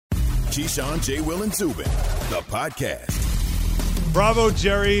Keyshawn, J. Will, and Zubin, the podcast. Bravo,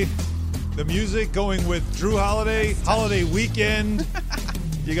 Jerry. The music going with Drew Holiday, Holiday Weekend.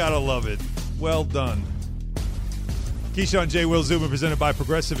 You got to love it. Well done. Keyshawn, J. Will, Zubin, presented by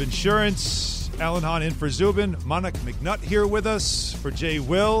Progressive Insurance. Alan Hahn in for Zubin. Monica McNutt here with us for J.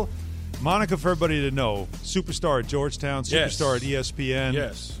 Will. Monica, for everybody to know, superstar at Georgetown, superstar at ESPN.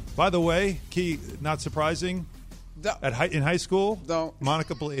 Yes. By the way, Key, not surprising, in high school,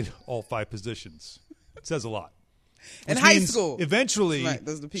 Monica played all 5 positions. It says a lot. In high school. Eventually, right,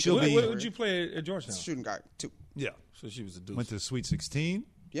 those are the peak. she'll be. What did you play at Georgetown? Shooting guard, 2. Yeah. So she was a deuce. Went to the Sweet 16.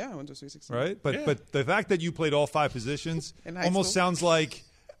 Yeah, I went to Sweet 16. Right? But the fact that you played all 5 positions almost sounds like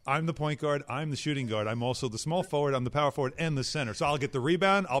I'm the point guard, I'm the shooting guard, I'm also the small forward, I'm the power forward, and the center. So I'll get the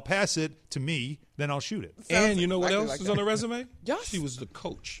rebound, I'll pass it to me, then I'll shoot it. And you know what else like is on the resume? Yes. She was the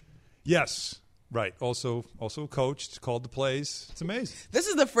coach. Yes. Right. Also coached, called the plays. It's amazing. This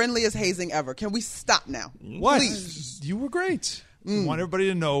is the friendliest hazing ever. Can we stop now? What? Please. You were great. I want everybody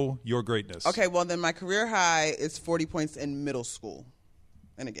to know your greatness. Okay, well, then my career high is 40 points in middle school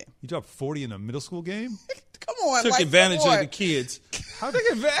in a game. You dropped 40 in a middle school game? Come on. Took advantage of the kids. Right?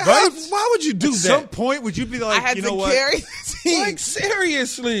 Why would you do At that? some point, would you be like, I had you know to what? carry the team. Like,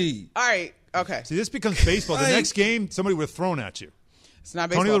 seriously. All right, okay. See, this becomes baseball. The next game, somebody would have thrown at you. It's not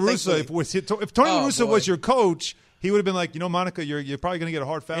baseball. Tony La Russa, if Tony La Russa boy. was your coach, he would have been like, you know, Monica, you're probably going to get a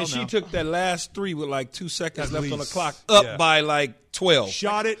hard foul And now. she took that last 3 with like 2 seconds At left on the least. clock, up Yeah. by like 12.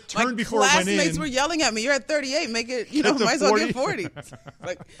 Shot it, My turned before it went in. classmates were yelling at me. You're at 38. Make it, Get to might as well 40. get 40.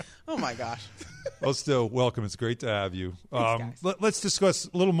 Like, oh, my gosh. Well, still, welcome. It's great to have you. Thanks, guys. Let's discuss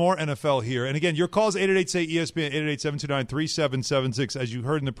a little more NFL here. And again, your calls 888-SAY-ESPN, 888-729-3776. As you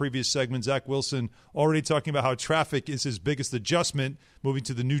heard in the previous segment, Zach Wilson already talking about how traffic is his biggest adjustment, moving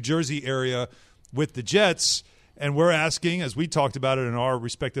to the New Jersey area with the Jets. And we're asking, as we talked about it in our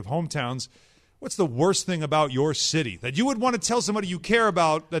respective hometowns, what's the worst thing about your city that you would want to tell somebody you care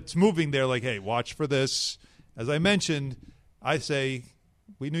about that's moving there? Like, hey, watch for this. As I mentioned, I say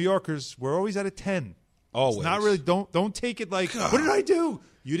we New Yorkers, we're always at a 10. Always. It's not really. Don't take it like, what did I do?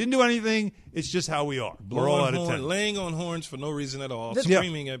 You didn't do anything. It's just how we are. We're all at a 10. Laying on horns for no reason at all. Yeah.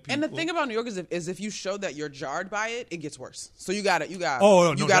 Screaming at people. And the thing about New York is if you show that you're jarred by it, it gets worse. So you got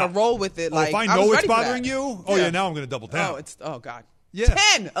to roll with it. If I know it's bothering you, now I'm going to double down. Oh God. Yeah.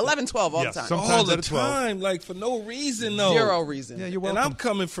 10, 11, 12 all the time. Sometimes all the at a 12. time, like for no reason, though. 0 reason. Yeah, you're welcome. And I'm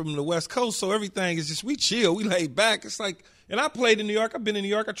coming from the West Coast, so everything is just, we chill, we laid back. It's like, and I played in New York. I've been in New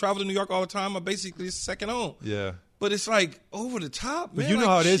York. I travel to New York all the time. It's second home. Yeah. But it's like over the top, man. But you know like,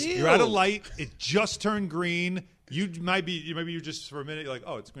 how it is. chill. You're at a light. It just turned green. You might be, maybe you're just for a minute, you're like,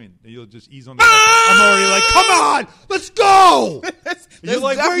 oh, it's green. And you'll just ease on the I'm already like, come on, let's go. You're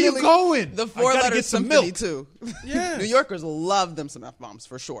like, where are you going? The I gotta 4-letter get some symphony, milk. too. Yeah. New Yorkers love them some F-bombs,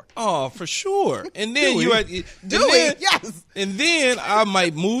 for sure. Oh, for sure. And then Yes. And then I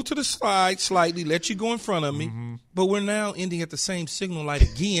might move to the slide slightly, let you go in front of me. Mm-hmm. But we're now ending at the same signal light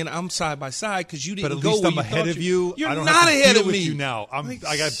again. I'm side by side because you didn't But at go least where I'm you ahead of you. You're I don't not have to ahead deal of with me you now.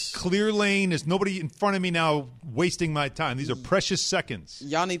 I got clear lane. There's nobody in front of me now wasting my time. These are precious seconds.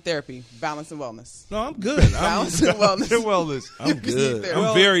 Y'all need therapy, balance and wellness. No, I'm good. Balance and wellness. I'm good.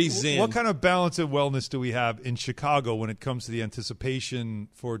 Well, I'm very zen. What kind of balance and wellness do we have in Chicago when it comes to the anticipation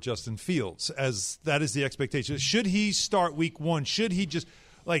for Justin Fields? As that is the expectation. Should he start week 1? Should he just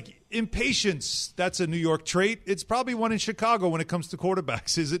impatience? That's a New York trait. It's probably one in Chicago when it comes to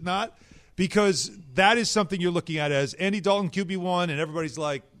quarterbacks, is it not? Because that is something you're looking at as Andy Dalton QB1, and everybody's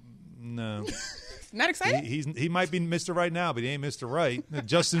like, no. Not excited? He might be Mr. Right now, but he ain't Mr. Right.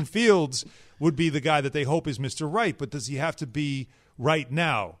 Justin Fields would be the guy that they hope is Mr. Right, but does he have to be right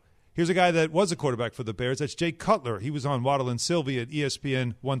now? Here's a guy that was a quarterback for the Bears. That's Jay Cutler. He was on Waddle and Sylvie at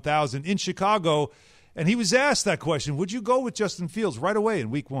ESPN 1000 in Chicago, and he was asked that question: would you go with Justin Fields right away in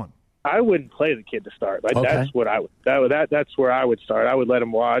week 1? I wouldn't play the kid to start. Okay. That's what I would. That's where I would start. I would let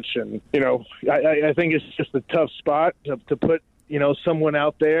him watch, and I think it's just a tough spot to put someone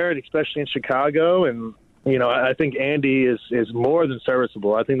out there, especially in Chicago. And I think Andy is more than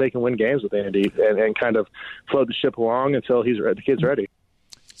serviceable. I think they can win games with Andy and kind of float the ship along until the kid's ready.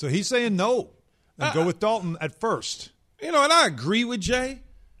 So he's saying no and go with Dalton at first. And I agree with Jay.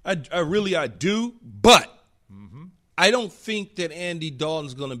 I really do. But I don't think that Andy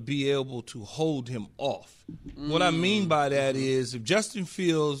Dalton's going to be able to hold him off. What I mean by that is if Justin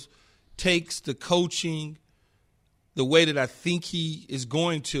Fields takes the coaching the way that I think he is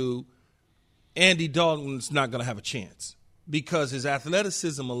going to, Andy Dalton's not going to have a chance because his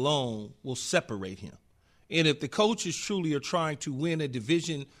athleticism alone will separate him. And if the coaches truly are trying to win a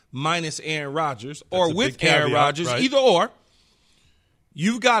division minus Aaron Rodgers or with Aaron Rodgers, right? Either or,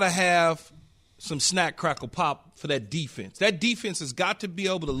 you've got to have some snack, crackle, pop for that defense. That defense has got to be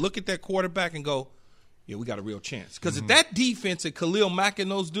able to look at that quarterback and go, yeah, we got a real chance. Because if that defense at Khalil Mack and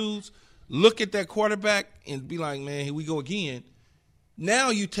those dudes look at that quarterback and be like, man, here we go again,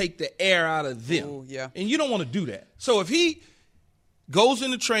 now you take the air out of them. Ooh, yeah. And you don't want to do that. So if he goes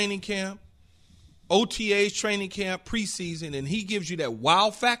into training camp, OTAs, training camp, preseason, and he gives you that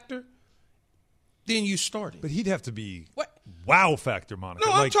wow factor, then you start it. But he'd have to be wow factor, Monica.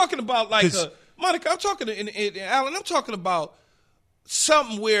 No, I'm talking about Monica, I'm talking to Alan, I'm talking about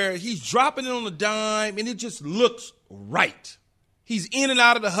something where he's dropping it on a dime and it just looks right. He's in and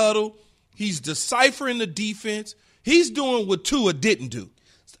out of the huddle. He's deciphering the defense. He's doing what Tua didn't do.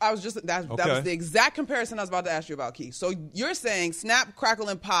 That was the exact comparison I was about to ask you about, Keith. So you're saying snap, crackle,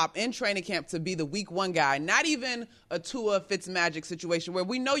 and pop in training camp to be the week one guy, not even a Tua Fitzmagic situation where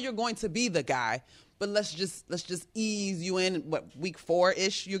we know you're going to be the guy, but let's just ease you in. What, week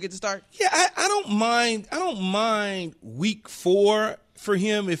 4-ish you get to start? Yeah, I don't mind week 4 for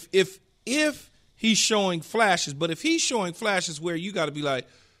him if he's showing flashes. But if he's showing flashes where you got to be like,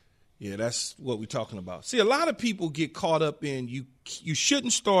 yeah, that's what we're talking about. See, a lot of people get caught up in you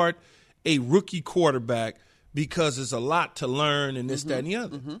shouldn't start a rookie quarterback because there's a lot to learn and this, that, and the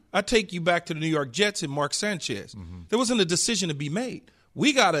other. I take you back to the New York Jets and Mark Sanchez. There wasn't a decision to be made.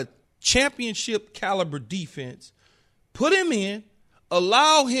 We got a championship caliber defense. Put him in,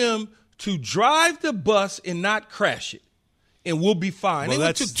 allow him to drive the bus and not crash it, and we'll be fine. Well, they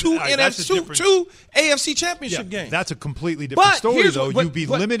went to two AFC championship games. That's a completely different story, though.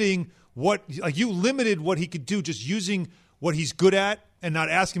 You limited what he could do, just using what he's good at and not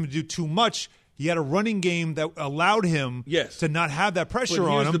asking him to do too much. He had a running game that allowed him to not have that pressure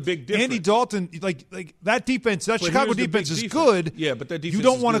on him. The big difference. Andy Dalton, like that defense, that Chicago defense is good. Yeah, but that defense you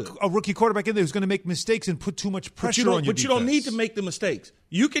don't is want good. a rookie quarterback in there who's going to make mistakes and put too much pressure on your defense. But you don't need to make the mistakes.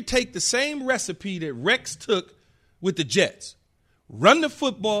 You could take the same recipe that Rex took with the Jets, run the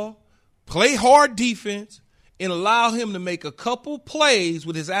football, play hard defense, and allow him to make a couple plays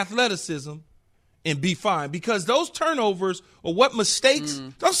with his athleticism and be fine. Because those turnovers or what mistakes,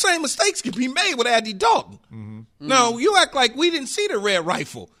 those same mistakes can be made with Andy Dalton. No, you act like we didn't see the red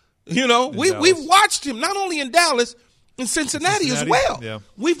rifle. You know, we've watched him not only in Dallas, in Cincinnati as well. Yeah.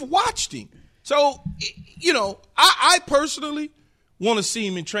 We've watched him. So, you know, I personally want to see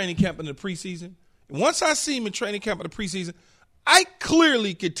him in training camp in the preseason. Once I see him in training camp in the preseason, I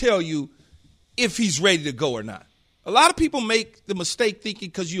clearly could tell you if he's ready to go or not. A lot of people make the mistake thinking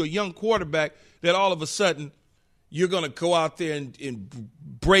because you're a young quarterback that all of a sudden you're going to go out there and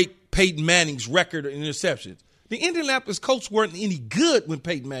break Peyton Manning's record of interceptions. The Indianapolis Colts weren't any good when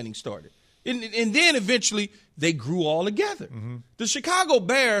Peyton Manning started. And then eventually they grew all together. The Chicago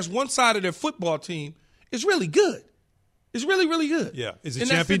Bears, one side of their football team, is really good. It's really, really good. Yeah. Is the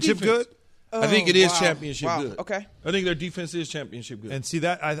championship good? I think it is championship good. Okay. I think their defense is championship good. And see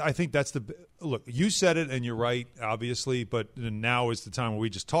that I think that's look. You said it, and you're right, obviously. But now is the time where we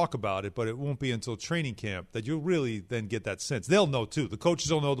just talk about it. But it won't be until training camp that you'll really then get that sense. They'll know too. The coaches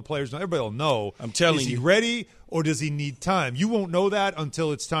will know. The players know. Everybody will know. I'm telling you, is he ready or does he need time? You won't know that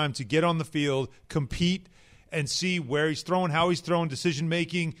until it's time to get on the field, compete, and see where he's throwing, how he's throwing, decision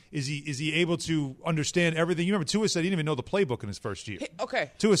making. Is he able to understand everything? You remember Tua said he didn't even know the playbook in his first year.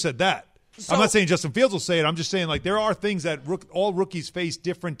 Okay. Tua said that. So, I'm not saying Justin Fields will say it. I'm just saying, like, there are things that all rookies face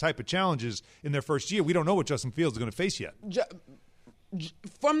different type of challenges in their first year. We don't know what Justin Fields is going to face yet.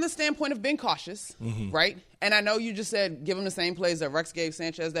 From the standpoint of being cautious, right? And I know you just said give him the same plays that Rex gave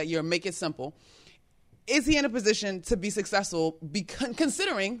Sanchez that year, make it simple. Is he in a position to be successful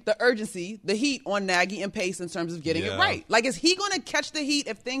considering the urgency, the heat on Nagy and Pace in terms of getting it right? Like, is he going to catch the heat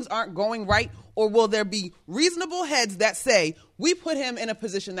if things aren't going right? Or will there be reasonable heads that say, we put him in a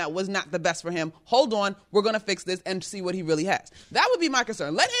position that was not the best for him. Hold on, we're going to fix this and see what he really has. That would be my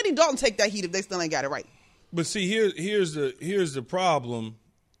concern. Let Andy Dalton take that heat if they still ain't got it right. But see, here's the problem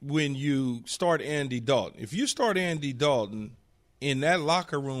when you start Andy Dalton. If you start Andy Dalton, in that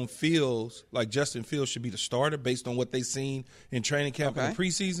locker room feels like Justin Fields should be the starter based on what they've seen in training camp and the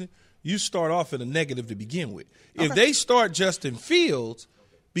preseason, you start off in a negative to begin with. If they start Justin Fields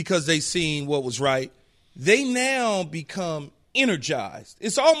because they seen what was right, they now become energized.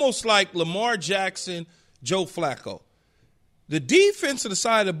 It's almost like Lamar Jackson, Joe Flacco. The defensive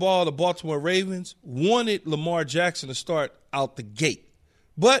side of the ball, the Baltimore Ravens, wanted Lamar Jackson to start out the gate.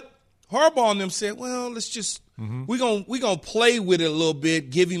 But Harbaugh and them said, well, let's just we're gonna play with it a little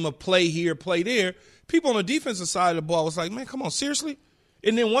bit, give him a play here, play there. People on the defensive side of the ball was like, man, come on, seriously?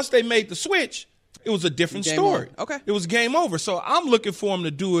 And then once they made the switch, it was a different story. Okay. It was game over. So I'm looking for him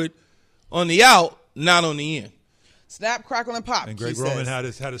to do it on the out, not on the end. Snap, crackle, and pop. And Greg Roman had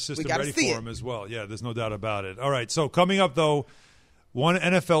a system ready for him as well. Yeah, there's no doubt about it. All right, so coming up, though, one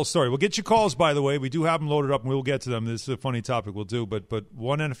NFL story. We'll get your calls, by the way. We do have them loaded up, and we'll get to them. This is a funny topic we'll do. But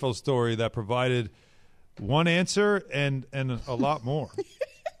one NFL story that provided one answer and a lot more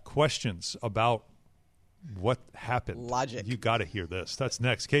questions about what happened. Logic. You got to hear this. That's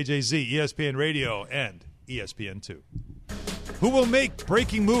next. KJZ, ESPN Radio, and ESPN2. Who will make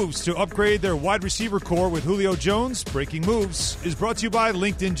breaking moves to upgrade their wide receiver core with Julio Jones? Breaking Moves is brought to you by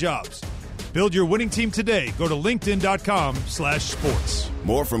LinkedIn Jobs. Build your winning team today. Go to linkedin.com/sports.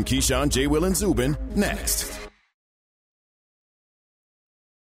 More from Keyshawn, J. Will, and Zubin next.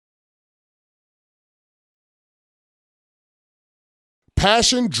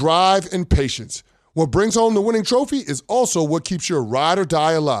 Passion, drive, and patience. What brings home the winning trophy is also what keeps your ride or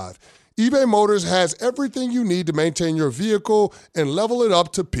die alive. eBay Motors has everything you need to maintain your vehicle and level it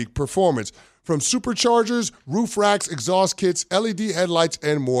up to peak performance. From superchargers, roof racks, exhaust kits, LED headlights,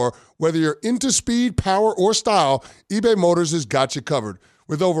 and more, whether you're into speed, power, or style, eBay Motors has got you covered.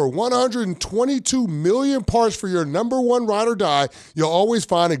 With over 122 million parts for your number one ride or die, you'll always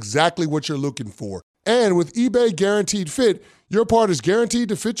find exactly what you're looking for. And with eBay Guaranteed Fit, your part is guaranteed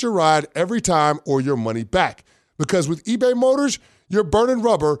to fit your ride every time or your money back. Because with eBay Motors, you're burning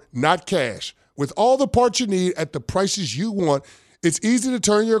rubber, not cash. With all the parts you need at the prices you want, it's easy to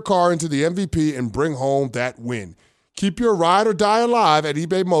turn your car into the MVP and bring home that win. Keep your ride or die alive at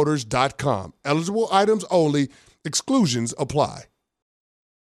ebaymotors.com. Eligible items only. Exclusions apply.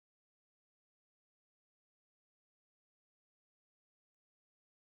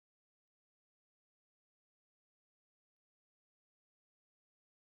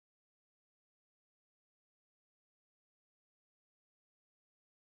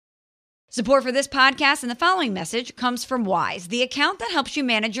 Support for this podcast and the following message comes from Wise, the account that helps you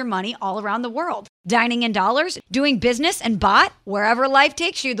manage your money all around the world. Dining in dollars, doing business and bot, wherever life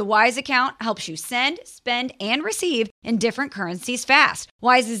takes you, the Wise account helps you send, spend, and receive in different currencies fast.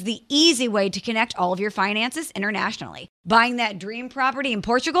 Wise is the easy way to connect all of your finances internationally. Buying that dream property in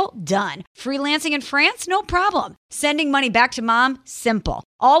Portugal? Done. Freelancing in France? No problem. Sending money back to mom? Simple.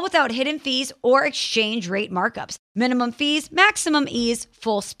 All without hidden fees or exchange rate markups. Minimum fees, maximum ease,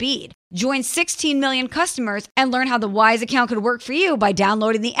 full speed. Join 16 million customers and learn how the Wise account could work for you by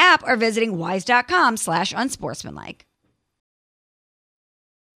downloading the app or visiting wise.com/unsportsmanlike.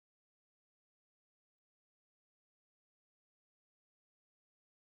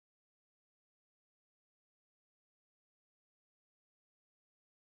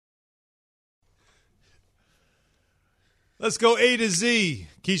 Let's go A to Z.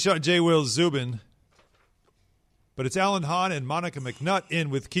 Keyshawn, J. Will, Zubin. But it's Alan Hahn and Monica McNutt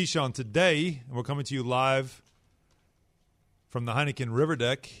in with Keyshawn today. And we're coming to you live from the Heineken River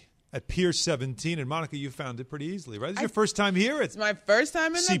Deck at Pier 17. And Monica, you found it pretty easily, right? This is your first time here? It's my first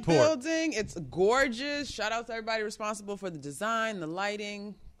time in Seaport. the building. It's gorgeous. Shout out to everybody responsible for the design, the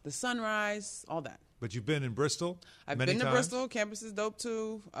lighting, the sunrise, all that. But you've been in Bristol I've many been to times? Bristol. Campus is dope,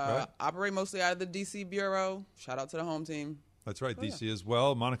 too. Right. Operate mostly out of the D.C. Bureau. Shout out to the home team. That's right, D.C. as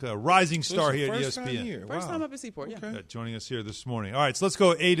well. Monica, a rising star here at First time ESPN. here. First Wow. time up at Seaport, yeah. Okay. Yeah, joining us here this morning. All right, so let's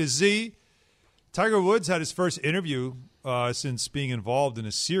go A to Z. Tiger Woods had his first interview since being involved in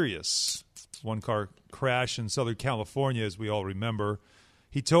a serious one-car crash in Southern California, as we all remember.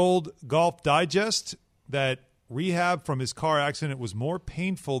 He told Golf Digest that rehab from his car accident was more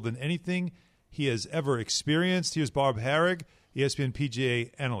painful than anything he has ever experienced. Here's Bob Harrig, ESPN PGA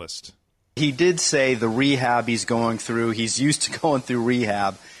analyst. He did say the rehab he's going through, he's used to going through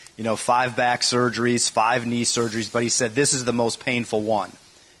rehab, 5 back surgeries, 5 knee surgeries, but he said this is the most painful one.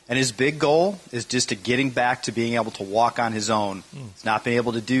 And his big goal is just to getting back to being able to walk on his own. He's not been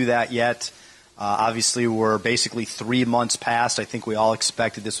able to do that yet. Obviously, we're basically 3 months past. I think we all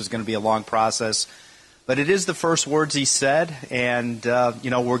expected this was going to be a long process. But it is the first words he said, and,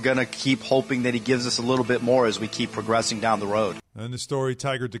 we're going to keep hoping that he gives us a little bit more as we keep progressing down the road. In the story,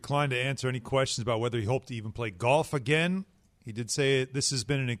 Tiger declined to answer any questions about whether he hoped to even play golf again. He did say this has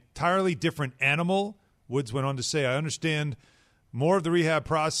been an entirely different animal. Woods went on to say, I understand more of the rehab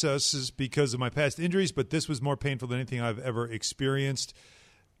process is because of my past injuries, but this was more painful than anything I've ever experienced.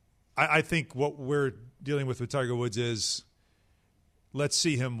 I think what we're dealing with Tiger Woods is let's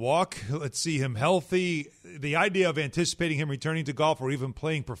see him walk. Let's see him healthy. The idea of anticipating him returning to golf or even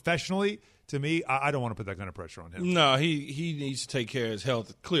playing professionally, to me, I don't want to put that kind of pressure on him. No, he needs to take care of his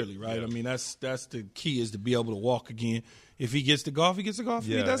health, clearly, right? Yeah. I mean, that's the key is to be able to walk again. If he gets to golf, he gets to golf. If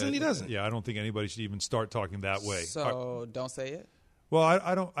he doesn't, he doesn't. Yeah, I don't think anybody should even start talking that way. So don't say it. Well,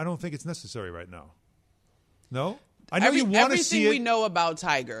 I don't think it's necessary right now. No? I know you want to see everything it. we know about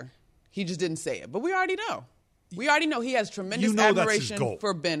Tiger, he just didn't say it. But we already know. We already know he has tremendous admiration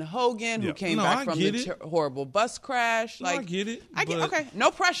for Ben Hogan, who came back from the horrible bus crash. Like, I get it. Okay,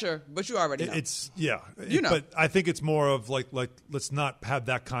 no pressure, but you already know. But I think it's more of like let's not have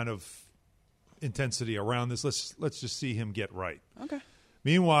that kind of intensity around this. Let's just see him get right. Okay.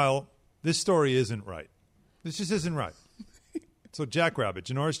 Meanwhile, this story isn't right. This just isn't right. So Jackrabbit,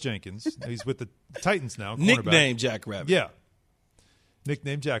 Janoris Jenkins, he's with the Titans now. Nickname Jackrabbit. Yeah.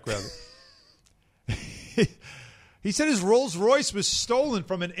 Nickname Jackrabbit. He said his Rolls Royce was stolen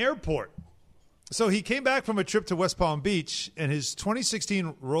from an airport. So he came back from a trip to West Palm Beach, and his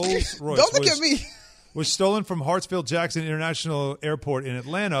 2016 Rolls Royce Don't look at me. was stolen from Hartsfield-Jackson International Airport in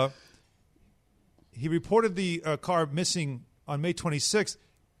Atlanta. He reported the car missing on May 26th.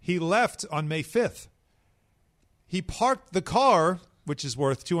 He left on May 5th. He parked the car, which is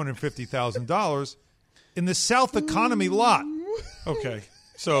worth $250,000, in the South Economy lot. Okay.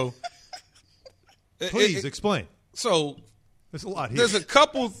 So please explain. So there's a lot here. There's a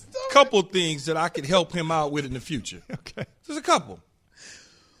couple things that I could help him out with in the future. Okay. There's a couple.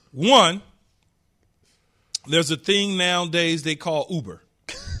 One, there's a thing nowadays they call Uber.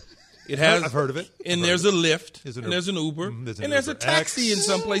 It has. I've heard of it. And there's a Lyft. And there's an Uber. And there's a taxi in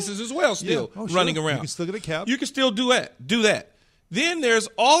some places as well still running around. You can still get a cab. You can still do that. Then there's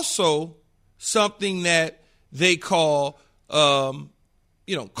also something that they call,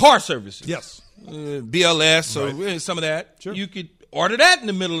 car services. Yes. BLS or some of that. Sure. You could order that in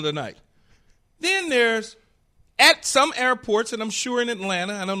the middle of the night. Then there's, at some airports, and I'm sure in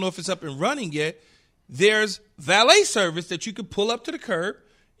Atlanta, I don't know if it's up and running yet, there's valet service that you could pull up to the curb.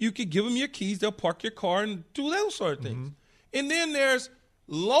 You could give them your keys. They'll park your car and do those sort of things. Mm-hmm. And then there's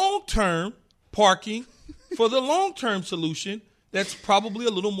long-term parking for the long-term solution that's probably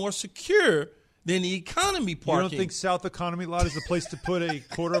a little more secure than the economy parking. You don't think South Economy lot is the place to put a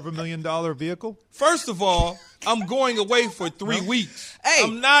 $250,000 vehicle? First of all, I'm going away for 3 weeks. Hey,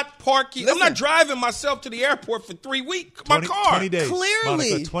 I'm not parking. Listen. I'm not driving myself to the airport for 3 weeks. My car. 20 days.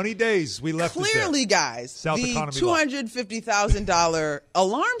 Clearly. Monica, 20 days. We left Clearly, guys, South the Economy lot. $250,000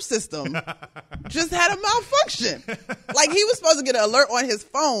 alarm system just had a malfunction. Like, he was supposed to get an alert on his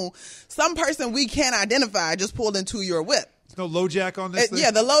phone. Some person we can't identify just pulled into your whip. There's no low jack on this thing?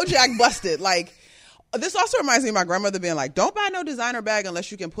 Yeah, the low jack busted. Like, this also reminds me of my grandmother being like, don't buy no designer bag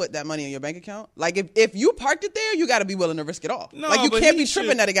unless you can put that money in your bank account. Like, if you parked it there, you got to be willing to risk it all. No, like, you but can't be he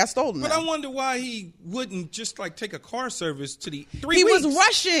tripping that it got stolen. But now. I wonder why he wouldn't just, take a car service to the 3 He weeks. was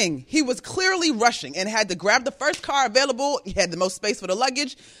rushing. He was clearly rushing and had to grab the first car available. He had the most space for the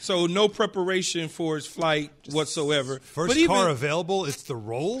luggage. So no preparation for his flight whatsoever. First car available, it's the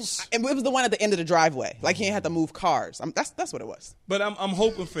Rolls? And it was the one at the end of the driveway. Like, he ain't had to move cars. That's what it was. But I'm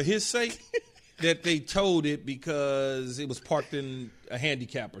hoping for his sake that they towed it because it was parked in a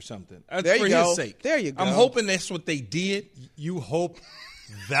handicap or something. There you go. His sake. There you go. I'm hoping that's what they did. You hope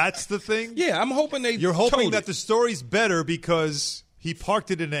that's the thing? Yeah, I'm hoping they You're hoping towed that it. the story's better because he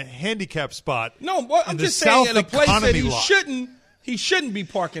parked it in a handicap spot. No, well, I'm just saying in a place that he shouldn't be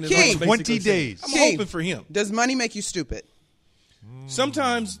parking it on. 20 days. I'm hoping for him. Does money make you stupid?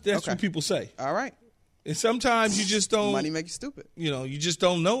 Sometimes that's what people say. All right. And sometimes you just don't. Money make you stupid. You just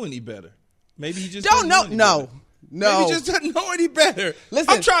don't know any better. Maybe he just don't know. No. Maybe he just doesn't know any better.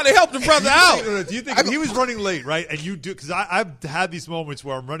 Listen, I'm trying to help the brother out. Do you think if he was running late, right? And you do, because I've had these moments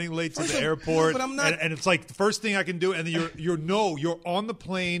where I'm running late to the airport, but I'm not, and it's like the first thing I can do, and then you're on the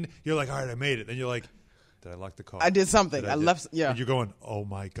plane. You're like, all right, I made it. Then you're like, did I lock the car? I did something. I left. Yeah. And you're going, oh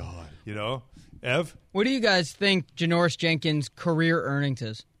my god, Ev. What do you guys think Janoris Jenkins' career earnings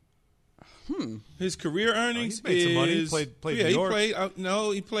is? His career earnings he's made some money. He played New York.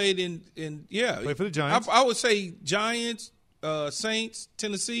 He played in Played for the Giants. I would say Giants, Saints,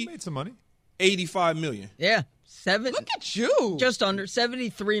 Tennessee. He made some money. $85 million. Yeah. Look at you. Just under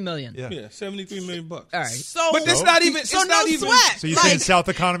 $73 million. Yeah, $73 million. All right. But that's not even. So no sweat. So you're saying South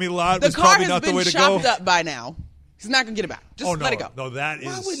Economy lot was car probably has not the been way to go? chopped up by now. He's not gonna get it back. Just let it go. No, that is.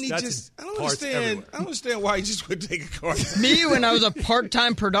 Why wouldn't he that's just? I don't parts understand. everywhere. I don't understand why he just would take a car. Me, when I was a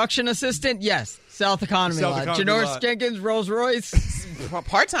part-time production assistant, yes, South Economy lot. Janoris Jenkins, Rolls Royce.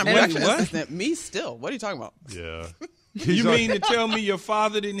 Part-time production assistant. Me still. What are you talking about? Yeah. You mean to tell me your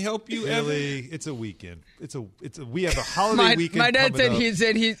father didn't help you ever? Really? It's a weekend. We have a holiday weekend. My dad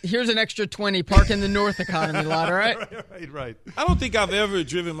said here's an extra 20. Park in the North Economy lot. All right. Right. I don't think I've ever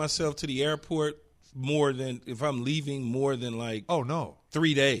driven myself to the airport more than if I'm leaving more than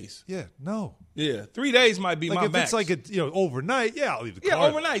 3 days. Yeah. No. Yeah, 3 days might be my if max. It's overnight, I'll leave the car. Yeah,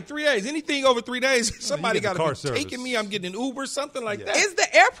 overnight, 3 days. Anything over 3 days, somebody got to be service. taking me. I'm getting an Uber, something like that. Is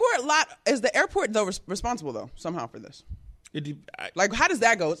the airport though responsible though somehow for this? Like, how does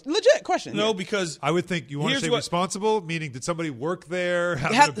that go? It's a legit question. No, because I would think you want to say responsible, meaning did somebody work there,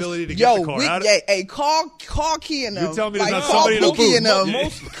 have the ability to get the car out of it? Hey, call Key and them. You tell me there's like, not somebody in the booth.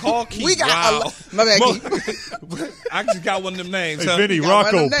 Most call Key. We got my bad, Key. I just got one of them names. Hey, Vinny,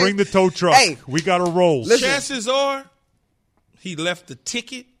 Rocco, bring the tow truck. Hey, we got to roll. Chances are he left the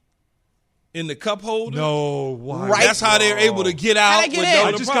ticket in the cup holder. No, why? Right. That's how they're able to get out. How'd they get in?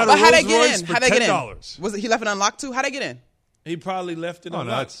 I just got a Rolls Royce for $10. Was it he left it unlocked too? How'd they get in? He probably left it on.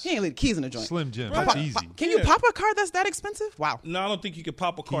 He ain't leave the keys in the joint. Slim Jim. Right. That's easy. Can you pop a car that's that expensive? Wow. No, I don't think you can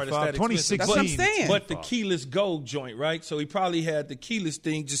pop a car that's that 2016. expensive. That's what I'm saying. But the keyless go joint, right? So he probably had the keyless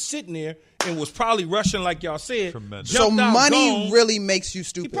thing just sitting there and was probably rushing, like y'all said. Tremendous. So money really makes you He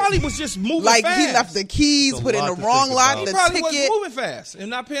stupid. probably was just moving like fast. he left the keys, put in the wrong lot, He the probably ticket. was moving fast and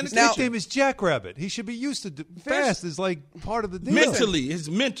not paying His attention. nickname is Jackrabbit. He should be used to fast. Is like part of the deal. Mentally, his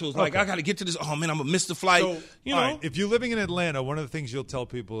mental's like, I got to get to this. Oh man, I'm gonna miss the flight. So, you know, all right, if you're living in Atlanta, one of the things you'll tell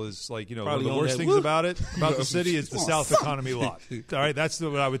people is like, one Probably of the on worst that things woo. about the city is the South Economy lot. All right, that's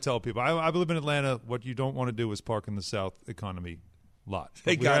what I would tell people. I live in Atlanta. What you don't want to do is park in the South Economy lot.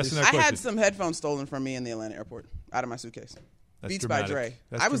 Hey, guys, I had some headphones stolen from me in the Atlanta airport out of my suitcase. That's Beats dramatic. by Dre.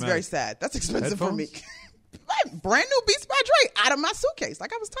 That's I was very dramatic. sad. That's expensive for me. Headphones? Brand new Beats by Dre out of my suitcase.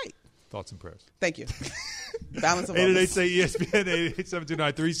 Like I was tight. Thoughts and prayers. Thank you. Balance of 888-ESPN,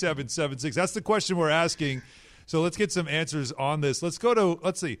 888-729-3776. That's the question we're asking. So let's get some answers on this. Let's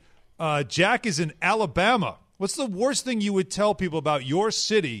see. Jack is in Alabama. What's the worst thing you would tell people about your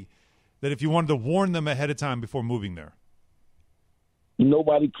city that if you wanted to warn them ahead of time before moving there?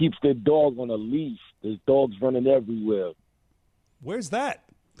 Nobody keeps their dog on a leash. There's dogs running everywhere. Where's that?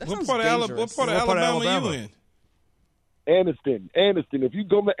 What part of Alabama are you in? Anniston. If you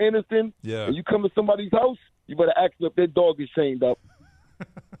go to Anniston and you come to somebody's house, you better ask them if their dog is chained up.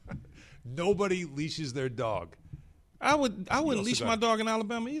 Nobody leashes their dog. I wouldn't leash my dog in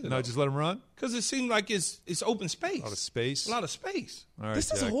Alabama either. No, just let him run? Because it seems like it's open space. A lot of space. A lot of space. All right,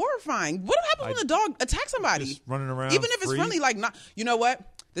 This is Jack. horrifying. What happens when a dog attacks somebody? Just running around Even if it's free? friendly, like not. You know what?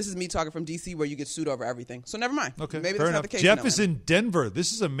 This is me talking from D.C. where you get sued over everything. So never mind. Okay, Maybe fair that's enough. not the case. Jeff is in Denver.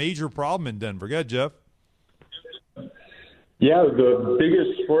 This is a major problem in Denver. Go ahead, Jeff. Yeah, the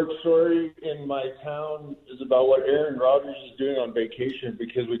biggest sports story in my town is about what Aaron Rodgers is doing on vacation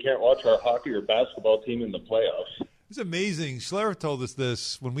because we can't watch our hockey or basketball team in the playoffs. It's amazing. Schlereth told us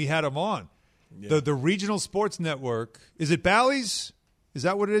this when we had him on. Yeah. The regional sports network. Is it Bally's? Is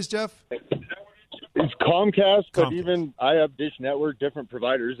that what it is, Jeff? It's Comcast, but even I have Dish Network, different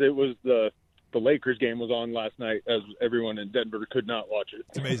providers. It was the Lakers game was on last night as everyone in Denver could not watch it.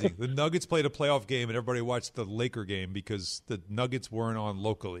 It's amazing. The Nuggets played a playoff game, and everybody watched the Laker game because the Nuggets weren't on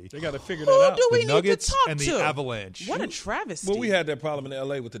locally. They got to figure that out. Who do we the need Nuggets to talk and to? the Avalanche. What a travesty. Well, we had that problem in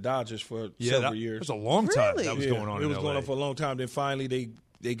L.A. with the Dodgers for several years. It was a long time Really? that was going on It in was LA. going on for a long time. Then finally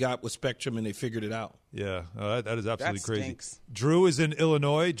they got with Spectrum and they figured it out. Yeah, that is absolutely That crazy. stinks. Drew is in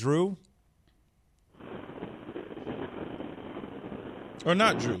Illinois. Drew? Or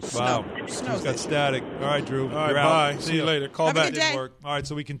not Drew. Wow. Drew's got static. All right, Drew. All right, You're bye. out. See you later. Call Have a back. good day. Didn't work. All right,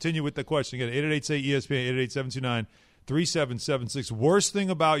 so we continue with the question again. 888-ESPN, 888-729-3776. Worst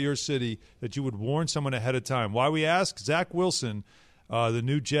thing about your city that you would warn someone ahead of time. Why we ask? Zach Wilson, the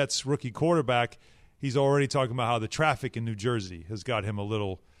new Jets rookie quarterback, he's already talking about how the traffic in New Jersey has got him a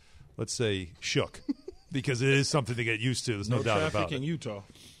little, let's say, shook. Because it is something to get used to. There's no doubt about traffic it. in Utah.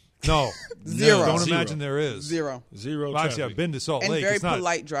 No. Zero. No, don't Zero. imagine there is. Zero. Zero Well, actually, traffic. I've been to Salt And Lake. very It's not,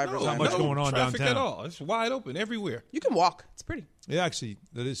 polite drivers. not much going on traffic downtown. at all. It's wide open everywhere. You can walk. It's pretty. Yeah, actually,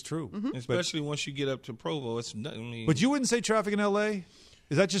 that is true. Especially once you get up to Provo. It's not, I mean, But you wouldn't say traffic in L.A.?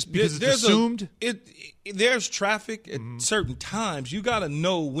 Is that just because there's it's assumed? There's traffic at certain times. You got to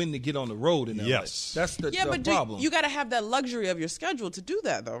know when to get on the road in LA. Yes. That's the But problem. you got to have that luxury of your schedule to do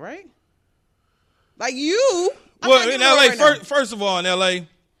that, though, right? Like you. Well, in LA, first of all, in LA,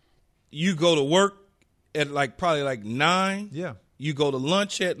 you go to work at probably 9. Yeah. You go to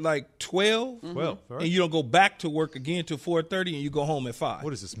lunch at 12. 12, all right. And you don't go back to work again till 4:30, and you go home at 5.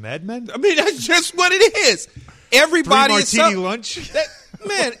 What is this, Mad Men? I mean, that's just what it is. Everybody is Three-martini lunch?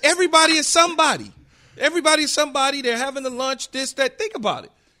 Man, everybody is somebody. Everybody is somebody. They're having the lunch, this, that. Think about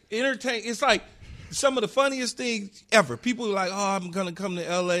it. Entertain. It's like some of the funniest things ever. People are like, oh, I'm going to come to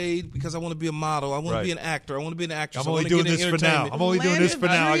L.A. because I want to be a model. I want to be an actor. I want to be an actress. I'm only doing this for now. I'm only doing this for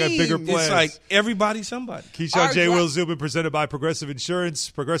now. I got bigger plans. It's like everybody's somebody. Keyshawn J. Will Zubin presented by Progressive Insurance.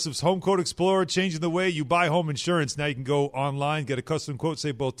 Progressive's Home Quote Explorer, changing the way you buy home insurance. Now you can go online, get a custom quote,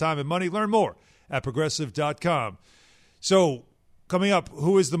 save both time and money. Learn more at Progressive.com. So coming up,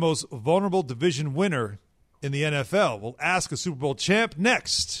 who is the most vulnerable division winner in the NFL? We'll ask a Super Bowl champ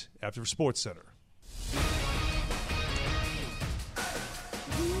next after SportsCenter.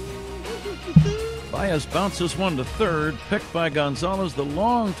 Baez bounces one to third, picked by Gonzalez. The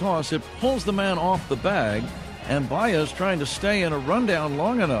long toss, it pulls the man off the bag, and Baez trying to stay in a rundown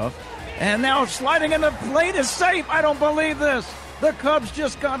long enough. And now sliding into plate is safe. I don't believe this. The Cubs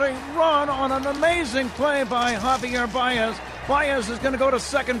just got a run on an amazing play by Javier Baez. Baez is going to go to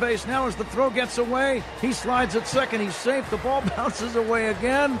second base now as the throw gets away. He slides at second. He's safe. The ball bounces away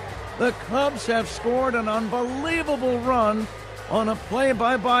again. The Cubs have scored an unbelievable run on a play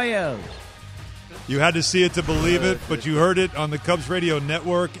by Baez. You had to see it to believe it, but you heard it on the Cubs radio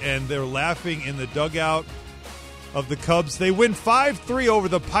network, and they're laughing in the dugout of the Cubs. They win 5-3 over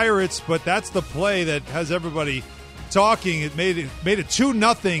the Pirates, but that's the play that has everybody talking. It made it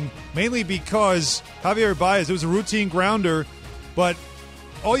 2-0, mainly because Javier Baez, it was a routine grounder, but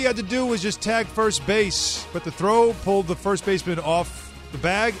all you had to do was just tag first base. But the throw pulled the first baseman off the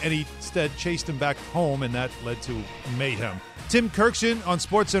bag, and he instead chased him back home, and that led to mayhem. Tim Kirkshin on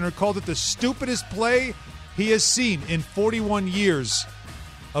SportsCenter called it the stupidest play he has seen in 41 years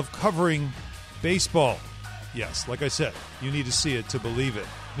of covering baseball. Yes, like I said, you need to see it to believe it.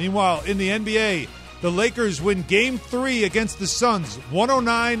 Meanwhile, in the NBA, the Lakers win Game 3 against the Suns,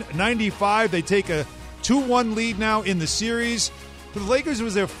 109-95. They take a 2-1 lead now in the series. For the Lakers, it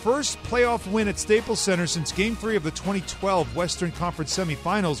was their first playoff win at Staples Center since Game 3 of the 2012 Western Conference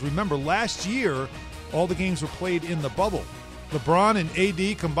semifinals. Remember, last year, all the games were played in the bubble. LeBron and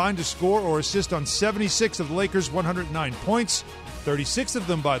AD combined to score or assist on 76 of the Lakers' 109 points, 36 of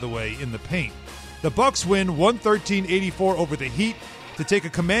them, by the way, in the paint. The Bucks win 113-84 over the Heat to take a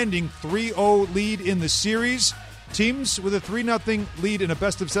commanding 3-0 lead in the series. Teams with a 3-0 lead in a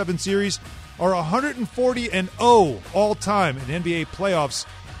best-of-7 series are 140-0 all-time in NBA playoffs.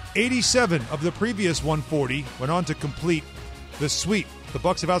 87 of the previous 140 went on to complete the sweep. The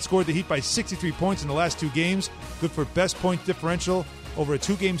Bucks have outscored the Heat by 63 points in the last two games, good for best point differential over a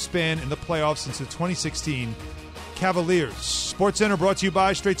two-game span in the playoffs since the 2016 Cavaliers. SportsCenter brought to you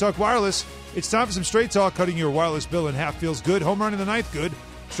by Straight Talk Wireless. It's time for some Straight Talk. Cutting your wireless bill in half feels good. Home run in the ninth, good.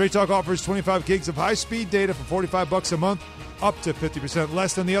 Straight Talk offers 25 gigs of high-speed data for $45 a month, up to 50%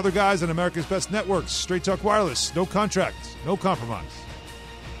 less than the other guys on America's best networks. Straight Talk Wireless. No contract, no compromise.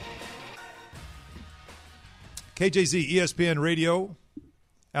 KJZ, ESPN Radio.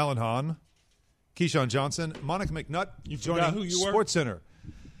 Alan Hahn, Keyshawn Johnson, Monica McNutt. You joining who you were? SportsCenter.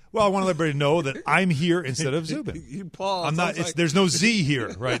 Well, I want to let everybody know that I'm here instead of Zubin. You paused. I'm not. There's no Z here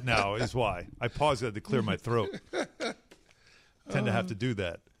right now. Is why I paused. I had to clear my throat. Tend to have to do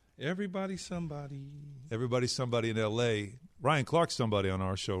that. Everybody's somebody. Everybody's somebody in L.A. Ryan Clark's somebody on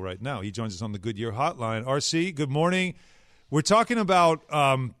our show right now. He joins us on the Goodyear Hotline. RC, good morning. We're talking about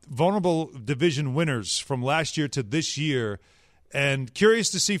vulnerable division winners from last year to this year. And curious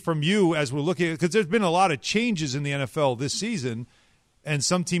to see from you as we're looking at, because there's been a lot of changes in the NFL this season, and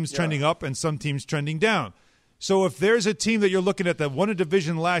some teams trending up and some teams trending down. So if there's a team that you're looking at that won a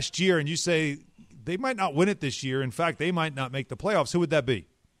division last year and you say they might not win it this year, in fact, they might not make the playoffs, who would that be?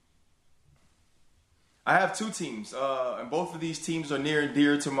 I have two teams, and both of these teams are near and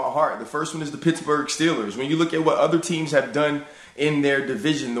dear to my heart. The first one is the Pittsburgh Steelers. When you look at what other teams have done in their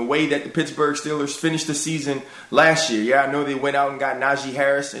division, the way that the Pittsburgh Steelers finished the season last year, I know they went out and got Najee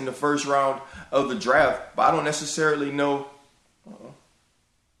Harris in the first round of the draft, but I don't necessarily know.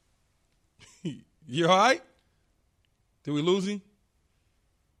 You all right? Did we lose him?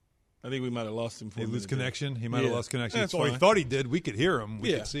 I think we might have lost him. He lose connection. He might have lost connection. That's he thought he did. We could hear him.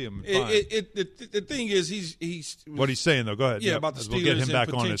 We could see him. The thing is, he's what he's saying though. Go ahead. Yeah, about the Steelers. We'll get him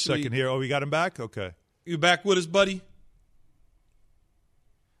back on in a second here. Oh, we got him back. Okay. You back with us, buddy?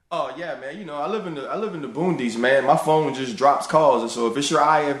 Oh yeah, man. You know, I live in the boondies, man. My phone just drops calls, and so if it's your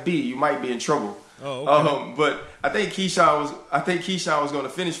IFB, you might be in trouble. Oh, okay. But I think Keyshawn was going to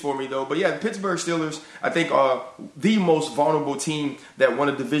finish for me though. But yeah, the Pittsburgh Steelers, I think, are the most vulnerable team that won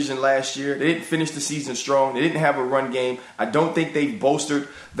a division last year. They didn't finish the season strong. They didn't have a run game. I don't think they've bolstered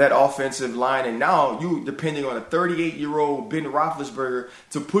that offensive line. And now you depending on a 38-year-old Ben Roethlisberger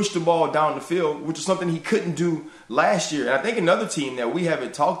to push the ball down the field, which is something he couldn't do last year. And I think another team that we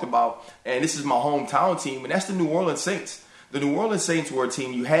haven't talked about, and this is my hometown team, and that's the New Orleans Saints. The New Orleans Saints were a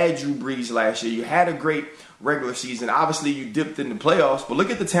team. You had Drew Brees last year. You had a great regular season. Obviously, you dipped in the playoffs. But look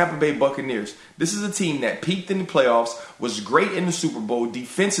at the Tampa Bay Buccaneers. This is a team that peaked in the playoffs, was great in the Super Bowl,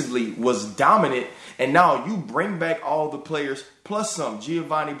 defensively was dominant, and now you bring back all the players plus some.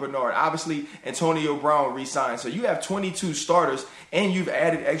 Giovanni Bernard. Obviously, Antonio Brown re-signed. So you have 22 starters, and you've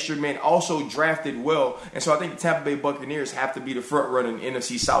added extra men, also drafted well. And so I think the Tampa Bay Buccaneers have to be the front runner in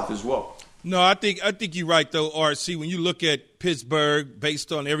NFC South as well. No, I think you're right, though, RC. When you look at Pittsburgh,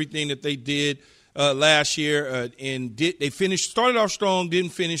 based on everything that they did last year, and they started off strong,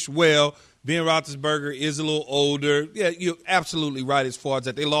 didn't finish well, Ben Roethlisberger is a little older. Yeah, you're absolutely right as far as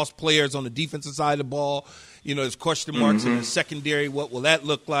that. They lost players on the defensive side of the ball. There's question marks in the secondary. What will that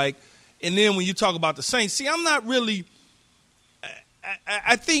look like? And then when you talk about the Saints, see, I'm not really –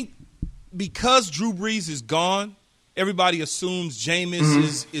 I think because Drew Brees is gone, everybody assumes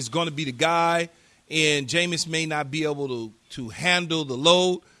Jameis is going to be the guy, and Jameis may not be able to handle the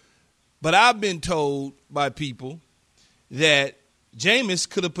load. But I've been told by people that Jameis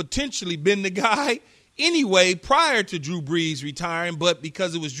could have potentially been the guy anyway prior to Drew Brees retiring, but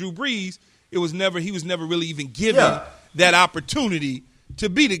because it was Drew Brees, he was never really even given that opportunity to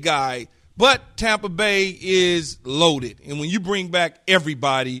be the guy. But Tampa Bay is loaded. And when you bring back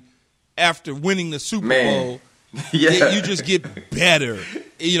everybody after winning the Super Bowl, you just get better.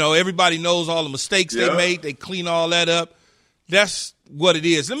 Everybody knows all the mistakes they made. They clean all that up. That's what it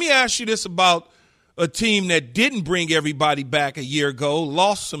is. Let me ask you this about a team that didn't bring everybody back a year ago,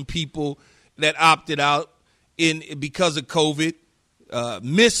 lost some people that opted out because of COVID,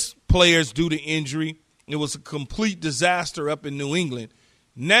 missed players due to injury. It was a complete disaster up in New England.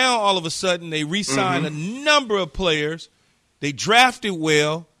 Now, all of a sudden, they re-signed a number of players. They drafted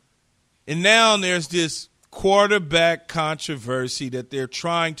well. And now there's this quarterback controversy that they're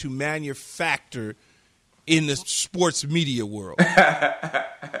trying to manufacture in the sports media world.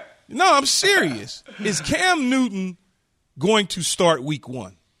 No, I'm serious. Is Cam Newton going to start week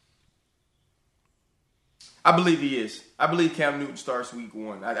 1? I believe he is. I believe Cam Newton starts week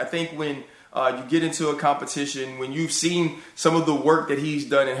 1. I think when you get into a competition, when you've seen some of the work that he's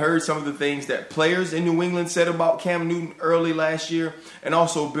done and heard some of the things that players in New England said about Cam Newton early last year, and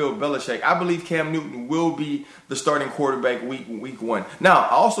also Bill Belichick, I believe Cam Newton will be the starting quarterback week 1. Now, I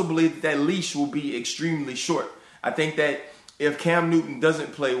also believe that leash will be extremely short. I think that if Cam Newton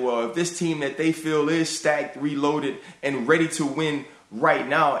doesn't play well, if this team that they feel is stacked, reloaded, and ready to win right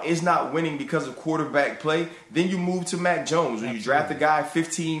now is not winning because of quarterback play, then you move to Mac Jones. When you draft a guy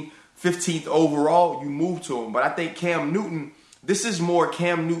 15th overall, you move to him. But I think Cam Newton, this is more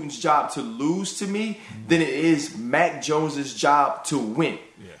Cam Newton's job to lose to me than it is Mac Jones's job to win.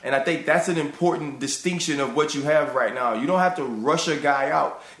 Yeah. And I think that's an important distinction of what you have right now. You don't have to rush a guy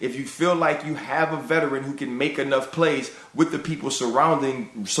out. If you feel like you have a veteran who can make enough plays with the people surrounding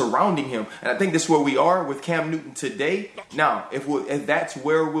him. And I think that's where we are with Cam Newton today. Now, if that's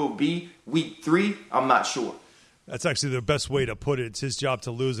where we'll be week 3, I'm not sure. That's actually the best way to put it. It's his job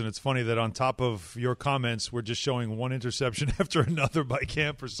to lose, and it's funny that on top of your comments, we're just showing one interception after another by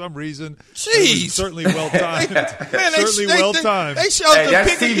Cam for some reason. Jeez. Certainly well-timed. Well-timed. They showed the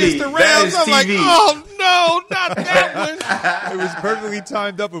pick against the Rams. I'm like, oh, no, not that one. It was perfectly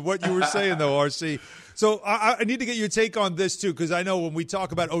timed up with what you were saying, though, RC. So I need to get your take on this, too, because I know when we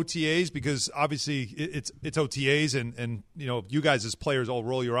talk about OTAs, because obviously it's OTAs, and you guys as players all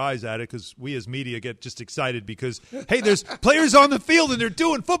roll your eyes at it because we as media get just excited because, hey, there's players on the field and they're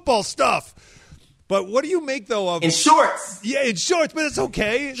doing football stuff. But what do you make, though, of – In shorts. Yeah, in shorts, but it's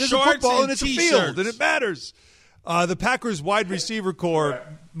okay. There's shorts a football and it's T-shirts. A field, and it matters. The Packers wide receiver core,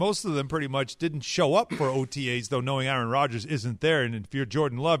 most of them pretty much didn't show up for OTAs, though knowing Aaron Rodgers isn't there. And if you're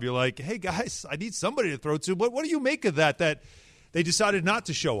Jordan Love, you're like, hey, guys, I need somebody to throw to. But what do you make of that they decided not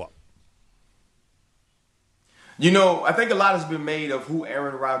to show up? I think a lot has been made of who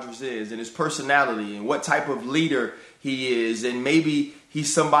Aaron Rodgers is and his personality and what type of leader he is. And maybe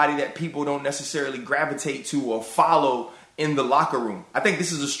he's somebody that people don't necessarily gravitate to or follow in the locker room. I think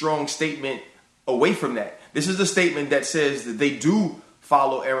this is a strong statement away from that. This is a statement that says that they do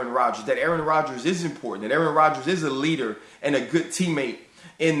follow Aaron Rodgers, that Aaron Rodgers is important, that Aaron Rodgers is a leader and a good teammate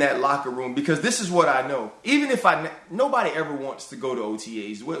in that locker room. Because this is what I know. Even if nobody ever wants to go to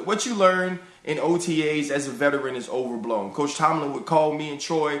OTAs. What you learn in OTAs as a veteran is overblown. Coach Tomlin would call me and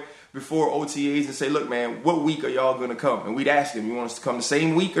Troy before OTAs and say, look, man, what week are y'all going to come? And we'd ask him, you want us to come the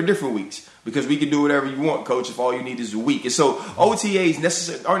same week or different weeks? Because we can do whatever you want, Coach, if all you need is a week. And so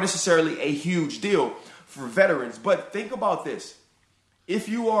OTAs aren't necessarily a huge deal for veterans. But think about this. If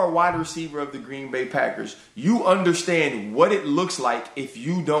you are a wide receiver of the Green Bay Packers, you understand what it looks like if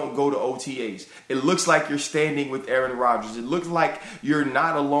you don't go to OTAs. It looks like you're standing with Aaron Rodgers. It looks like you're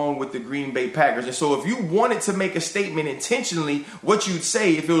not alone with the Green Bay Packers. And so if you wanted to make a statement intentionally, what you'd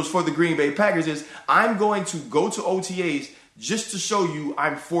say if it was for the Green Bay Packers is, I'm going to go to OTAs just to show you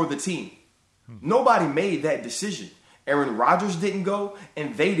I'm for the team. Nobody made that decision. Aaron Rodgers didn't go,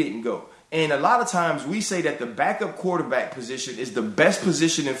 and they didn't go. And a lot of times we say that the backup quarterback position is the best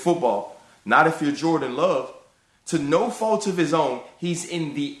position in football. Not if you're Jordan Love. To no fault of his own, he's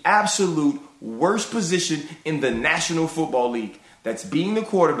in the absolute worst position in the National Football League. That's being the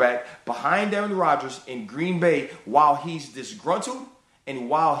quarterback behind Aaron Rodgers in Green Bay while he's disgruntled And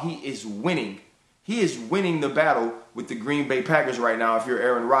while he is winning the battle with the Green Bay Packers right now if you're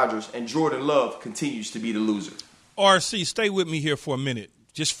Aaron Rodgers, and Jordan Love continues to be the loser. RC, stay with me here for a minute.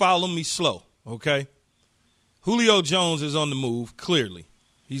 Just follow me slow, okay? Julio Jones is on the move, clearly.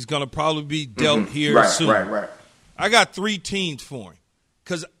 He's going to probably be dealt here soon. Right. I got 3 teams for him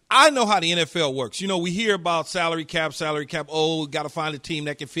because I know how the NFL works. You know, we hear about salary cap. Oh, got to find a team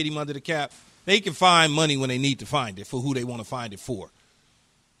that can fit him under the cap. They can find money when they need to find it for who they want to find it for.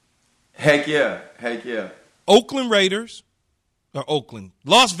 Heck yeah.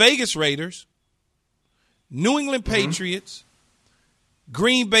 Las Vegas Raiders, New England Patriots,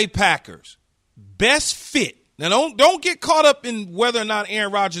 Green Bay Packers. Best fit. Now, don't get caught up in whether or not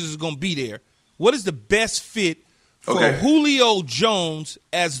Aaron Rodgers is going to be there. What is the best fit for Julio Jones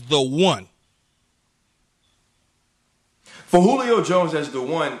as the one? For Julio Jones as the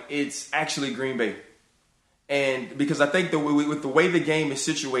one, it's actually Green Bay. And because I think with the way the game is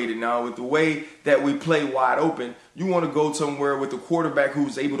situated now, with the way that we play wide open, you want to go somewhere with a quarterback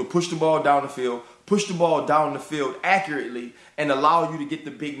who's able to push the ball down the field accurately, and allow you to get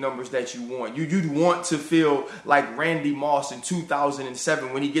the big numbers that you want. You'd want to feel like Randy Moss in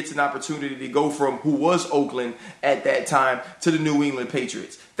 2007 when he gets an opportunity to go from who was Oakland at that time to the New England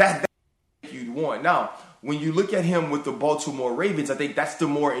Patriots. That's what you'd want. Now, when you look at him with the Baltimore Ravens, I think that's the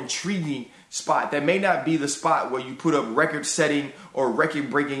more intriguing spot. That may not be the spot where you put up record-setting or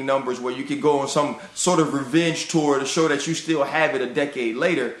record-breaking numbers where you could go on some sort of revenge tour to show that you still have it a decade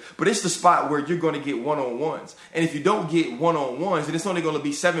later, but it's the spot where you're going to get one-on-ones. And if you don't get one-on-ones, then it's only going to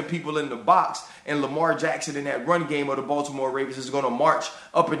be 7 people in the box, and Lamar Jackson in that run game of the Baltimore Ravens is going to march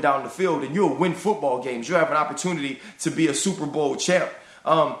up and down the field, and you'll win football games. You'll have an opportunity to be a Super Bowl champ.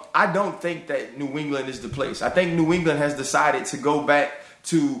 I don't think that New England is the place. I think New England has decided to go back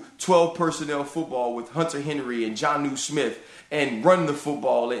to 12 personnel football with Hunter Henry and Jonnu Smith and run the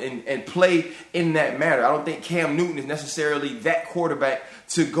football and play in that manner. I don't think Cam Newton is necessarily that quarterback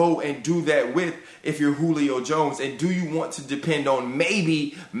to go and do that with if you're Julio Jones. And do you want to depend on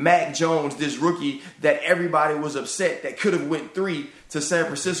maybe Mac Jones, this rookie that everybody was upset that could have went 3 to San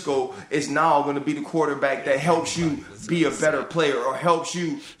Francisco, is now going to be the quarterback that helps you be a better player or helps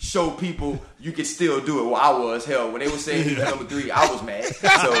you show people you can still do it? Well, I was. Hell, when they were saying he was number 3, I was mad. So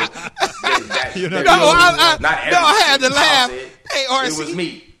I had to laugh. Hey, RC, it was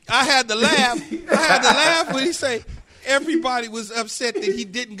me. I had to laugh when he said everybody was upset that he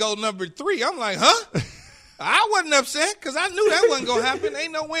didn't go number 3. I'm like, huh? I wasn't upset because I knew that wasn't going to happen.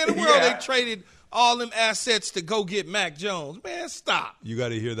 Ain't no way in the world they traded all them assets to go get Mac Jones. Man, stop. You got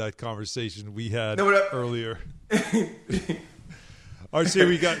to hear that conversation we had earlier. RC,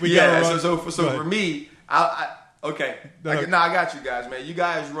 we got to run. So for me, I got you guys, man. You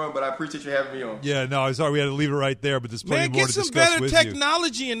guys run, but I appreciate you having me on. Yeah, no, I'm sorry we had to leave it right there, but there's plenty more to discuss with you. Man, get some better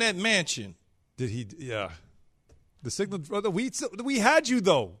technology in that mansion. Did he? Yeah. The signal. We had you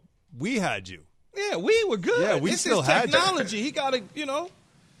though. We had you. Yeah, we were good. Yeah, we still had technology. He got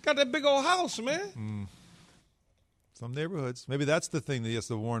got that big old house, man. Some neighborhoods. Maybe that's the thing that he has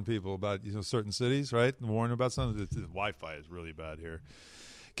to warn people about, certain cities, right? Warn about something. The Wi-Fi is really bad here.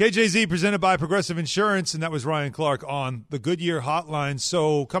 KJZ presented by Progressive Insurance, and that was Ryan Clark on the Goodyear Hotline.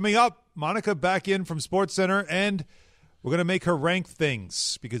 So coming up, Monica back in from SportsCenter, and we're going to make her rank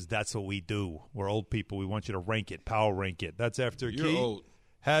things because that's what we do. We're old people. We want you to rank it, power rank it. That's after You're Key old.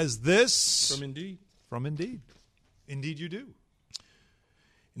 Has this. From Indeed. From Indeed. Indeed you do.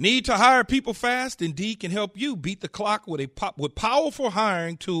 Need to hire people fast? Indeed can help you beat the clock with powerful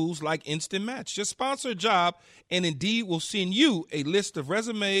hiring tools like Instant Match. Just sponsor a job, and Indeed will send you a list of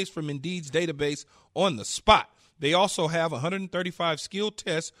resumes from Indeed's database on the spot. They also have 135 skill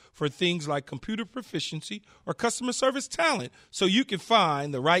tests for things like computer proficiency or customer service talent, so you can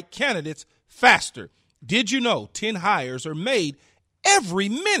find the right candidates faster. Did you know 10 hires are made every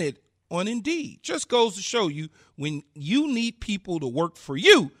minute on Indeed? Just goes to show you, when you need people to work for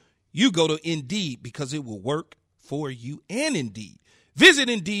you, you go to Indeed because it will work for you. And Indeed. Visit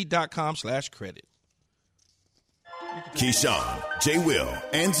Indeed.com/credit. Keyshawn, J. Will,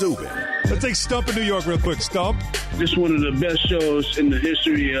 and Zubin. Let's take Stump in New York real quick. Stump. This is one of the best shows in the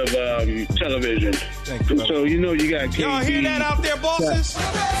history of television. Thank you. So, you got KD. Y'all hear that out there, bosses?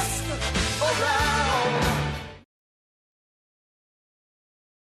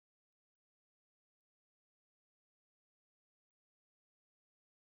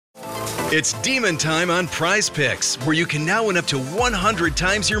 It's demon time on Prize Picks, where you can now win up to 100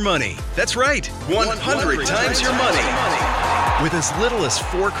 times your money. That's right, 100 times your money. With as little as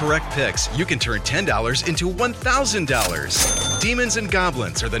 4 correct picks, you can turn $10 into $1,000. Demons and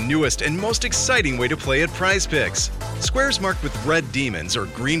Goblins are the newest and most exciting way to play at Prize Picks. Squares marked with red demons or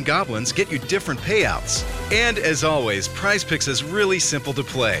green goblins get you different payouts. And as always, Prize Picks is really simple to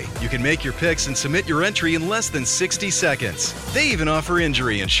play. You can make your picks and submit your entry in less than 60 seconds. They even offer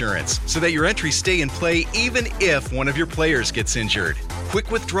injury insurance so that your entries stay in play even if one of your players gets injured.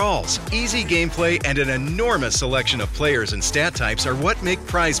 Quick withdrawals, easy gameplay, and an enormous selection of players and stat types are what make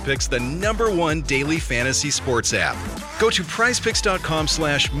Prize Picks the #1 daily fantasy sports app. Go to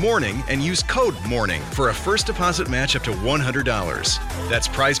prizepicks.com/morning and use code MORNING for a first deposit match up to $100. That's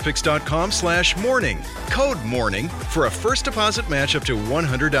prizepicks.com/morning. Code MORNING for a first deposit match up to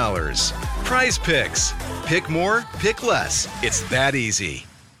 $100. Prize Picks. Pick more, pick less. It's that easy.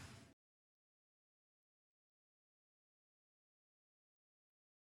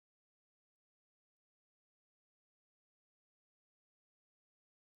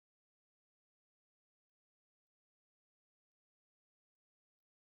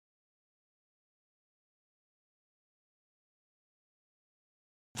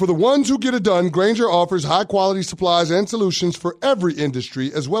 For the ones who get it done, Grainger offers high-quality supplies and solutions for every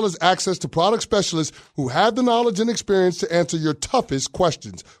industry, as well as access to product specialists who have the knowledge and experience to answer your toughest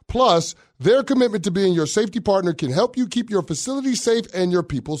questions. Plus, their commitment to being your safety partner can help you keep your facility safe and your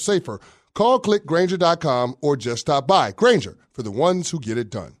people safer. Call, click Grainger.com, or just stop by. Grainger, for the ones who get it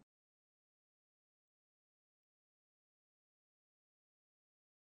done.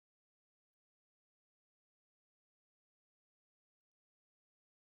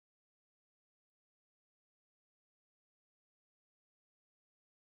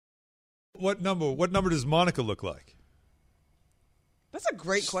 What number does Monica look like? That's a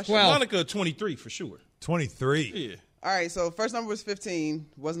great question. Well, Monica 23 for sure. 23. Yeah. All right, so first number was 15.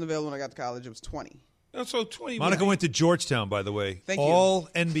 Wasn't available when I got to college. It was 20. So 20. Monica went to Georgetown, by the way. Thank you. All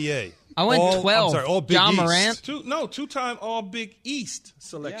NBA. I went 12. I'm sorry, all Big John East. Morant. Two-time All Big East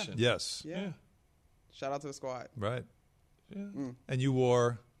selection. Yeah. Yes. Yeah. Shout out to the squad. Right. Yeah. And you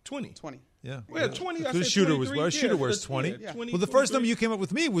wore 20. Yeah. Well, 20. I The said shooter 23. shooter wears 20. Yeah, 20. Well, the first number you came up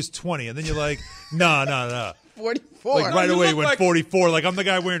with me was 20, and then you're like, no. 44. Like right You away look went like- 44. Like I'm the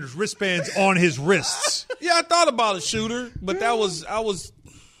guy wearing his wristbands on his wrists. Yeah, I thought about a shooter, but I was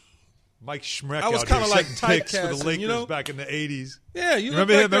Mike Schmeck I was out kinda here like setting picks for typecasting, the Lakers you know? back in the 80s. Yeah, you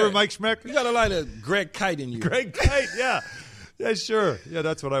remember look him? like Remember that. Mike Schmeck? You got a lot of Greg Kite in you. Greg Kite, yeah. Yeah, sure. Yeah,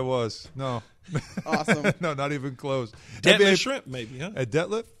 that's what I was. No. Awesome. No, not even close. Detlef Shrimp, maybe, huh? At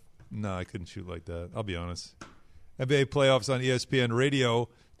Detlef? No, I couldn't shoot like that. I'll be honest. NBA playoffs on ESPN Radio.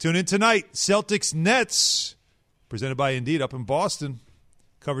 Tune in tonight. Celtics Nets, presented by Indeed up in Boston.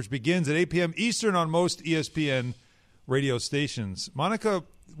 Coverage begins at 8 p.m. Eastern on most ESPN radio stations. Monica,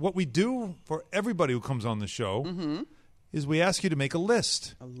 what we do for everybody who comes on the show is we ask you to make a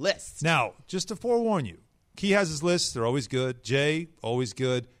list. A list. Now, just to forewarn you, Key has his lists. They're always good. Jay, always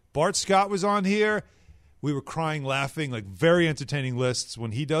good. Bart Scott was on here. We were crying, laughing, like very entertaining lists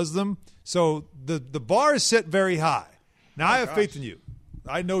when he does them. So the bar is set very high. Now, I have faith in you.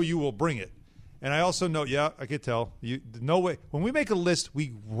 I know you will bring it. And I also know, yeah, I could tell. No way. When we make a list,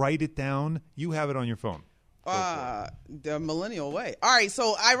 we write it down. You have it on your phone. The millennial way. All right,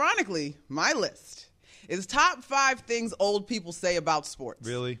 so ironically, my list is top 5 things old people say about sports.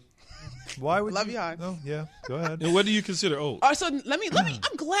 Really? Why would Love you, Hahn. No, yeah, go ahead. And what do you consider old? All right, so let me.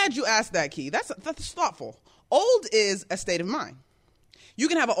 I'm glad you asked that, Key. That's thoughtful. Old is a state of mind. You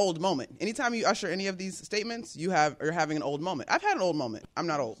can have an old moment. Anytime you usher any of these statements, you're having an old moment. I've had an old moment. I'm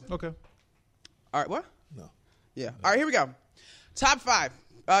not old. Okay. All right, what? No. Yeah. All right, here we go. Top 5.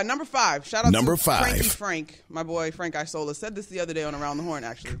 Number 5. Shout out Number to 5. Cranky Frank, my boy Frank Isola. Said this the other day on Around the Horn,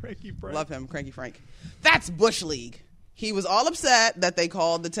 actually. Cranky Frank. Love him, Cranky Frank. That's Bush League. He was all upset that they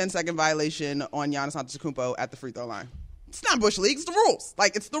called the 10-second violation on Giannis Antetokounmpo at the free throw line. It's not Bush League. It's the rules.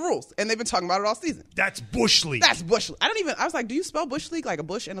 Like, it's the rules. And they've been talking about it all season. That's Bush League. That's Bush League. I was like, do you spell Bush League like a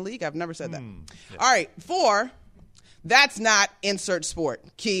bush and a league? I've never said that. Yeah. All right. 4, that's not insert sport.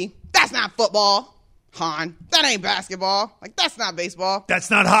 Key, that's not football. Hahn, that ain't basketball. Like, that's not baseball.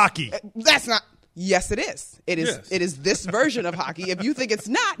 That's not hockey. That's not. Yes, it is. It is. Yes. It is this version of hockey. If you think it's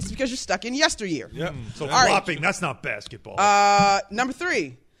not, it's because you're stuck in yesteryear. Yep. So All right. flopping, that's not basketball. Number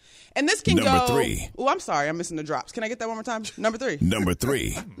 3. And this can Number go. 3. Oh, I'm sorry. I'm missing the drops. Can I get that one more time? Number 3. Number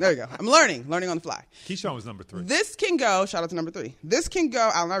 3. There you go. I'm learning on the fly. Keyshawn was number 3. This can go. Shout out to number 3. This can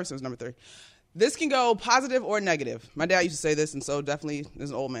go. Allen Iverson was number 3. This can go positive or negative. My dad used to say this, and so definitely this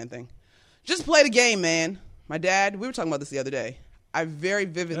is an old man thing. Just play the game, man. My dad, we were talking about this the other day. I very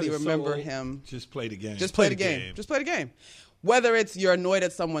vividly remember him. Just play the game. Just play the game. Just play the game. Whether it's you're annoyed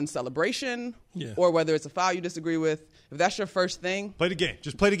at someone's celebration or whether it's a foul you disagree with, if that's your first thing. Play the game.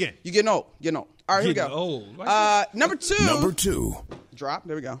 Just play the game. You're getting old. All right, here we go. Old. Number two. Drop.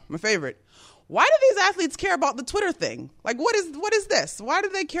 There we go. My favorite. Why do these athletes care about the Twitter thing? Like, what is this? Why do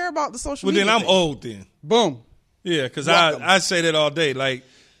they care about the social media Well, then I'm thing? old then. Boom. Yeah, because I say that all day. Like,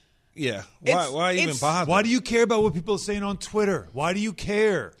 yeah. Why even bother? Why do you care about what people are saying on Twitter? Why do you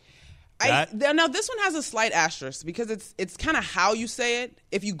care? Now, this one has a slight asterisk because it's kind of how you say it.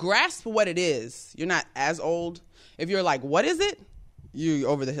 If you grasp what it is, you're not as old. If you're like, what is it? You're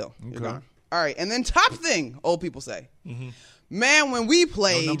over the hill. You're gone. All right. And then top thing old people say. Mm-hmm. Man, when we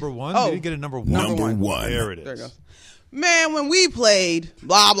played. Number one? They didn't get a number one. Number one. There it is. There it goes. Man, when we played,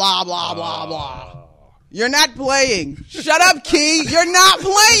 blah, blah, blah, blah, blah. You're not playing. Shut up, Key. You're not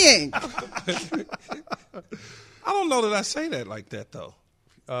playing. I don't know that I say that like that, though.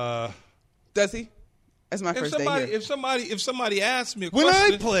 Does he? That's my first day here. If somebody asks me a when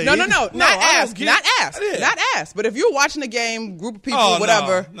question. I played. No. Not ask. Not ask. But if you're watching a game, group of people,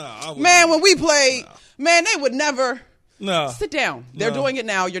 whatever. Man, when we played, man, they would never. No. Sit down. They're doing it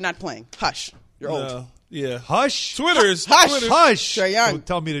now. You're not playing. Hush. You're old. Yeah. Hush. Twitter's. Hush. Trae Young. Don't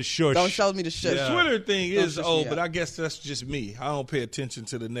tell me to shush. Don't tell me to shush. The Twitter thing is old, but I guess that's just me. I don't pay attention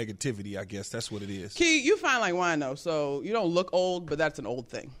to the negativity. I guess that's what it is. Key, you fine like wine though, so you don't look old, but that's an old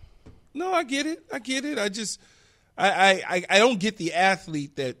thing. No, I get it. I just I don't get the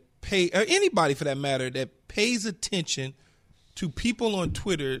athlete that or anybody for that matter that pays attention to people on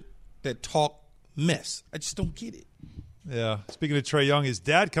Twitter that talk mess. I just don't get it. Yeah. Speaking of Trae Young, his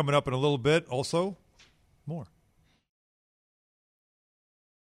dad coming up in a little bit. Also, more.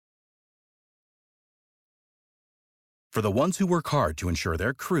 For the ones who work hard to ensure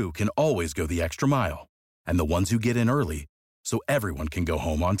their crew can always go the extra mile, and the ones who get in early so everyone can go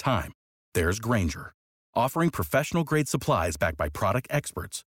home on time, there's Grainger, offering professional-grade supplies backed by product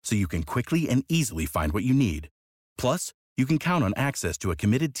experts so you can quickly and easily find what you need. Plus, you can count on access to a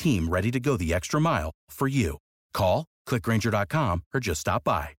committed team ready to go the extra mile for you. Call, click Grainger.com, or just stop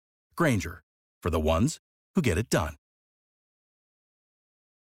by. Grainger, for the ones who get it done.